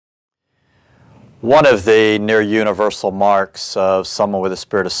One of the near universal marks of someone with a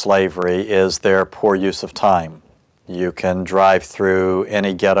spirit of slavery is their poor use of time. You can drive through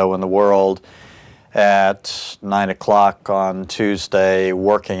any ghetto in the world at 9 o'clock on Tuesday,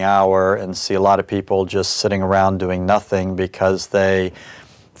 working hour, and see a lot of people just sitting around doing nothing because they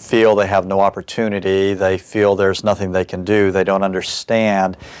feel they have no opportunity, they feel there's nothing they can do, they don't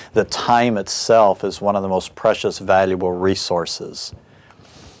understand that time itself is one of the most precious, valuable resources.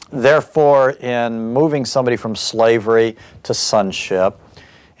 Therefore, in moving somebody from slavery to sonship,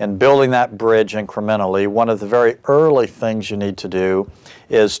 and building that bridge incrementally, one of the very early things you need to do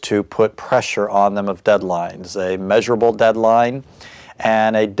is to put pressure on them of deadlines, a measurable deadline,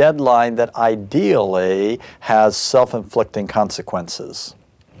 and a deadline that ideally has self-inflicting consequences.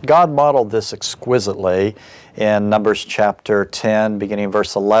 God modeled this exquisitely in Numbers chapter 10, beginning in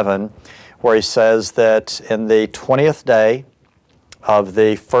verse 11, where he says that in the 20th day of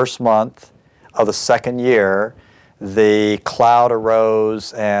the first month of the second year, the cloud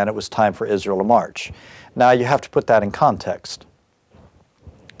arose and it was time for Israel to march. Now you have to put that in context.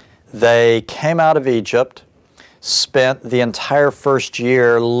 They came out of Egypt, spent the entire first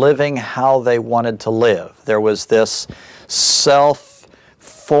year living how they wanted to live. There was this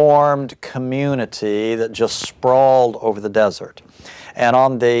self-formed community that just sprawled over the desert. And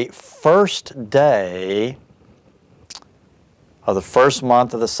on the first day of the first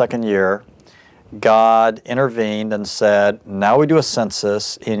month of the second year, God intervened and said, now we do a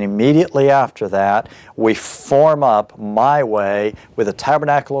census, and immediately after that, we form up my way with a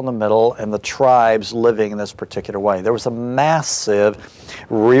tabernacle in the middle and the tribes living in this particular way. There was a massive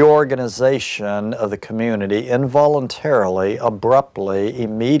reorganization of the community involuntarily, abruptly,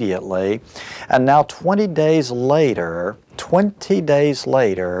 immediately, and now 20 days later,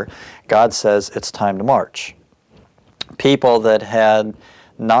 God says it's time to march. People that had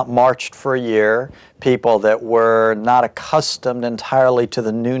not marched for a year, people that were not accustomed entirely to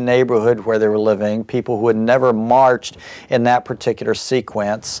the new neighborhood where they were living, people who had never marched in that particular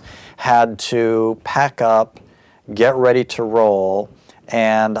sequence, had to pack up, get ready to roll,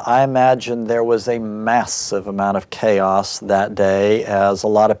 and I imagine there was a massive amount of chaos that day as a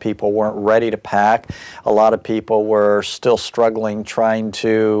lot of people weren't ready to pack. A lot of people were still struggling, trying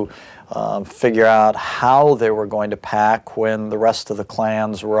to figure out how they were going to pack when the rest of the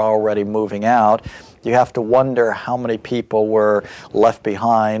clans were already moving out. You have to wonder how many people were left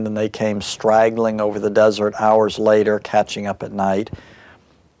behind and they came straggling over the desert hours later, catching up at night.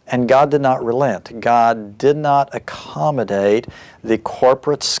 And God did not relent. God did not accommodate the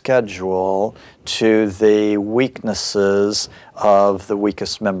corporate schedule to the weaknesses of the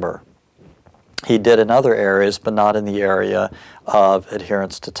weakest member. He did in other areas, but not in the area of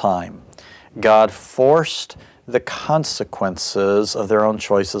adherence to time. God forced the consequences of their own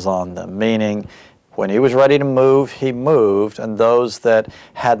choices on them, meaning when he was ready to move, he moved, and those that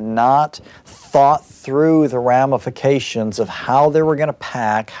had not thought through the ramifications of how they were going to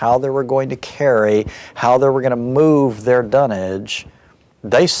pack, how they were going to carry, how they were going to move their dunnage,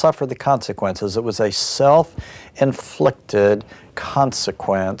 they suffered the consequences. It was a self-inflicted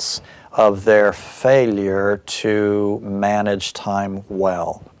consequence of their failure to manage time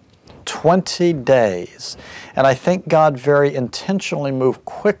well. 20 days. And I think God very intentionally moved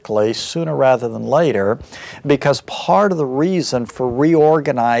quickly, sooner rather than later, because part of the reason for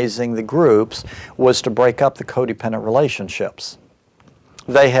reorganizing the groups was to break up the codependent relationships.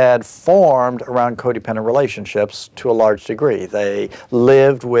 They had formed around codependent relationships to a large degree. They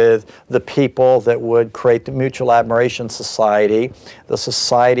lived with the people that would create the mutual admiration society. The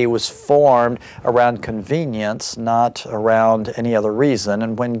society was formed around convenience, not around any other reason.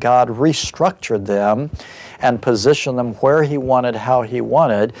 And when God restructured them and positioned them where he wanted, how he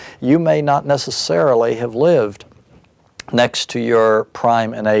wanted, you may not necessarily have lived next to your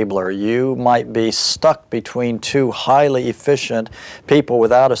prime enabler. You might be stuck between two highly efficient people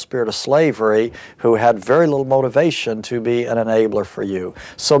without a spirit of slavery who had very little motivation to be an enabler for you.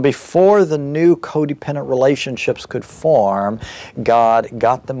 So before the new codependent relationships could form, God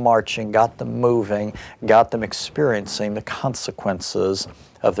got them marching, got them moving, got them experiencing the consequences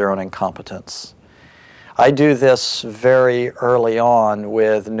of their own incompetence. I do this very early on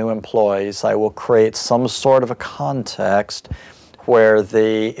with new employees. I will create some sort of a context where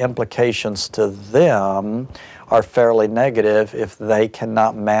the implications to them are fairly negative if they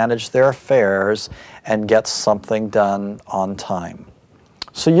cannot manage their affairs and get something done on time.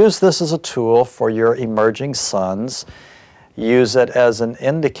 So use this as a tool for your emerging sons. Use it as an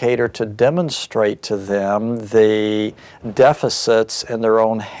indicator to demonstrate to them the deficits in their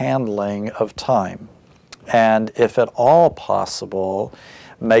own handling of time. And if at all possible,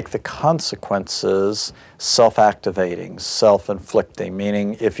 make the consequences self-activating, self-inflicting,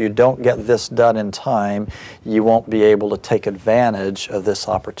 meaning if you don't get this done in time, you won't be able to take advantage of this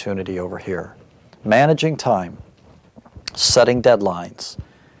opportunity over here. Managing time, setting deadlines,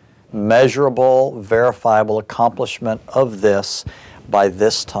 measurable, verifiable accomplishment of this by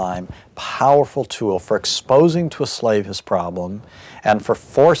this time, powerful tool for exposing to a slave his problem and for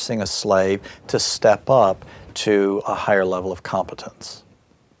forcing a slave to step up to a higher level of competence.